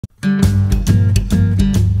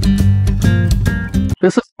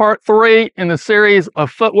This is part 3 in the series of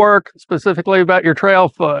footwork, specifically about your trail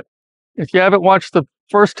foot. If you haven't watched the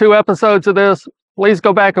first 2 episodes of this, please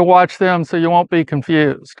go back and watch them so you won't be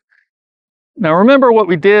confused. Now remember what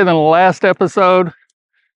we did in the last episode?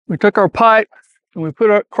 We took our pipe and we put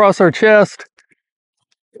it across our chest,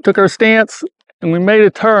 took our stance, and we made a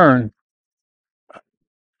turn.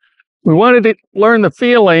 We wanted to learn the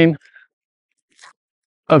feeling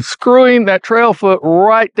of screwing that trail foot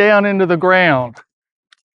right down into the ground.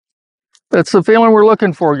 That's the feeling we're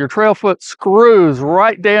looking for. Your trail foot screws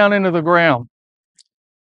right down into the ground.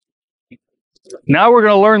 Now we're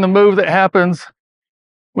going to learn the move that happens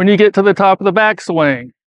when you get to the top of the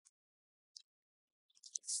backswing.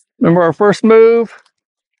 Remember our first move?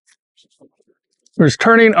 We're just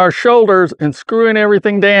turning our shoulders and screwing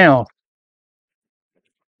everything down.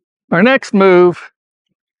 Our next move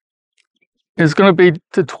is going to be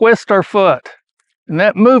to twist our foot. And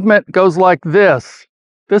that movement goes like this.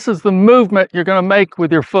 This is the movement you're going to make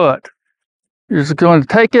with your foot. You're just going to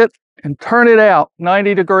take it and turn it out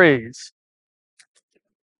 90 degrees.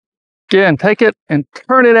 Again, take it and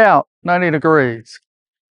turn it out 90 degrees.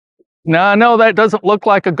 Now, I know that doesn't look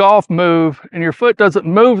like a golf move, and your foot doesn't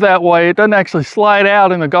move that way. It doesn't actually slide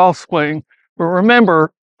out in the golf swing. But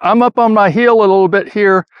remember, I'm up on my heel a little bit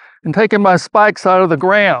here and taking my spikes out of the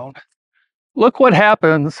ground. Look what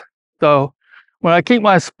happens, though, when I keep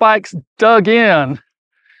my spikes dug in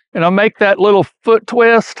and I make that little foot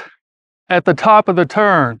twist at the top of the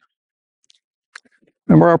turn.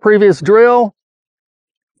 Remember our previous drill?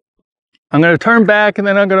 I'm going to turn back and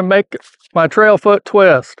then I'm going to make my trail foot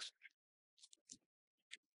twist.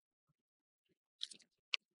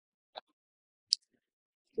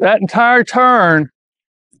 That entire turn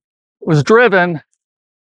was driven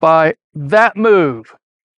by that move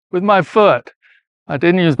with my foot. I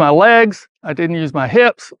didn't use my legs, I didn't use my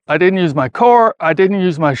hips, I didn't use my core, I didn't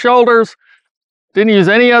use my shoulders, didn't use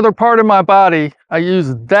any other part of my body. I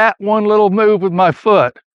used that one little move with my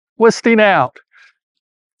foot, twisting out.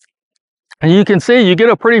 And you can see you get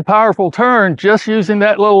a pretty powerful turn just using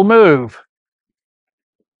that little move.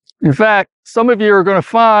 In fact, some of you are going to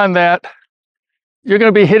find that you're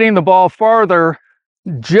going to be hitting the ball farther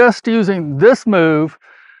just using this move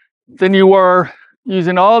than you were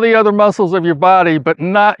using all the other muscles of your body, but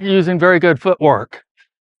not using very good footwork.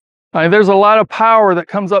 I mean, there's a lot of power that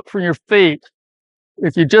comes up from your feet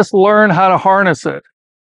if you just learn how to harness it.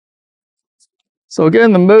 So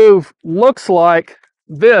again, the move looks like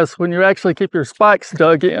this when you actually keep your spikes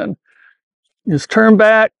dug in. You just turn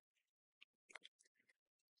back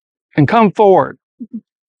and come forward.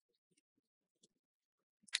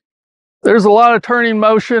 There's a lot of turning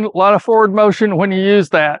motion, a lot of forward motion when you use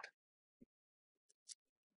that.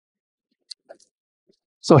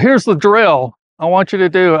 So here's the drill I want you to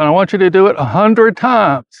do, and I want you to do it 100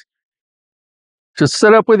 times. Just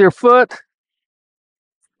sit up with your foot,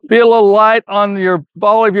 be a little light on your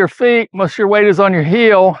ball of your feet, most of your weight is on your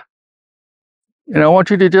heel, and I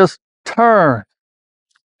want you to just turn.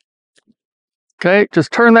 Okay,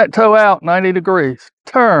 just turn that toe out 90 degrees,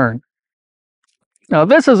 turn. Now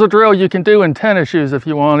this is a drill you can do in tennis shoes if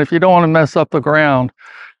you want, if you don't want to mess up the ground,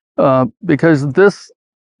 but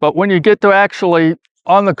when you get to actually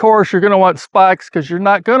on the course, you're going to want spikes because you're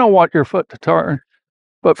not going to want your foot to turn.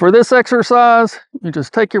 But for this exercise, you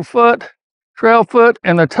just take your foot, trail foot,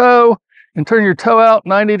 and the toe, and turn your toe out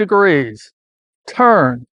 90 degrees.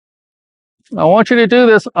 Turn. I want you to do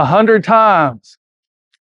this 100 times.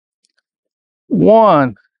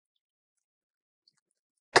 1,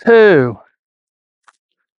 2,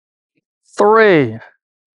 3,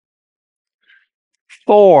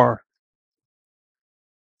 4,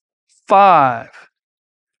 5.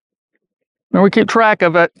 Remember, keep track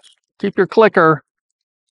of it. Keep your clicker.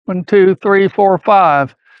 1, 2, 3, 4,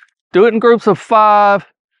 5. Do it in groups of 5.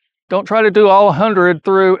 Don't try to do all 100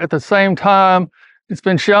 through at the same time. It's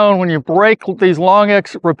been shown when you break these long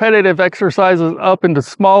repetitive exercises up into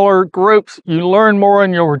smaller groups, you learn more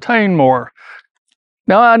and you'll retain more.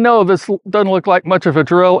 Now I know this doesn't look like much of a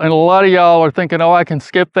drill, and a lot of y'all are thinking, oh, I can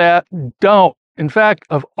skip that. Don't. In fact,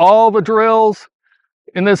 of all the drills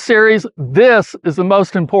in this series, this is the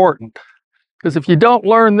most important. Because if you don't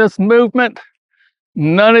learn this movement,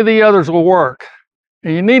 none of the others will work.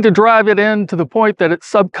 And you need to drive it in to the point that it's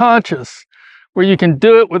subconscious, where you can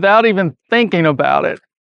do it without even thinking about it.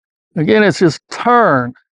 Again, it's just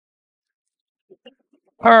turn.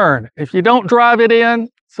 Turn. If you don't drive it in,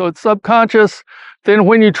 so it's subconscious, then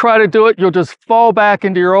when you try to do it, you'll just fall back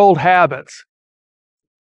into your old habits.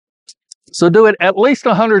 So do it at least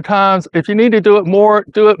 100 times. If you need to do it more,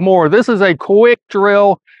 do it more. This is a quick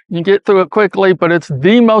drill. You get through it quickly, but it's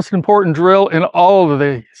the most important drill in all of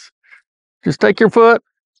these. Just take your foot,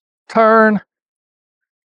 turn,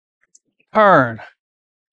 turn.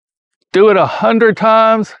 Do it 100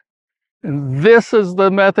 times, and this is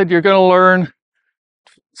the method you're going to learn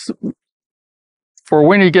for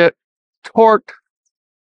when you get torqued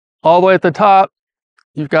all the way at the top.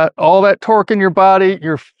 You've got all that torque in your body,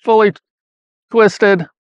 you're fully twisted,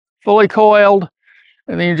 fully coiled,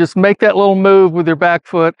 and then you just make that little move with your back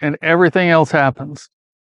foot and everything else happens.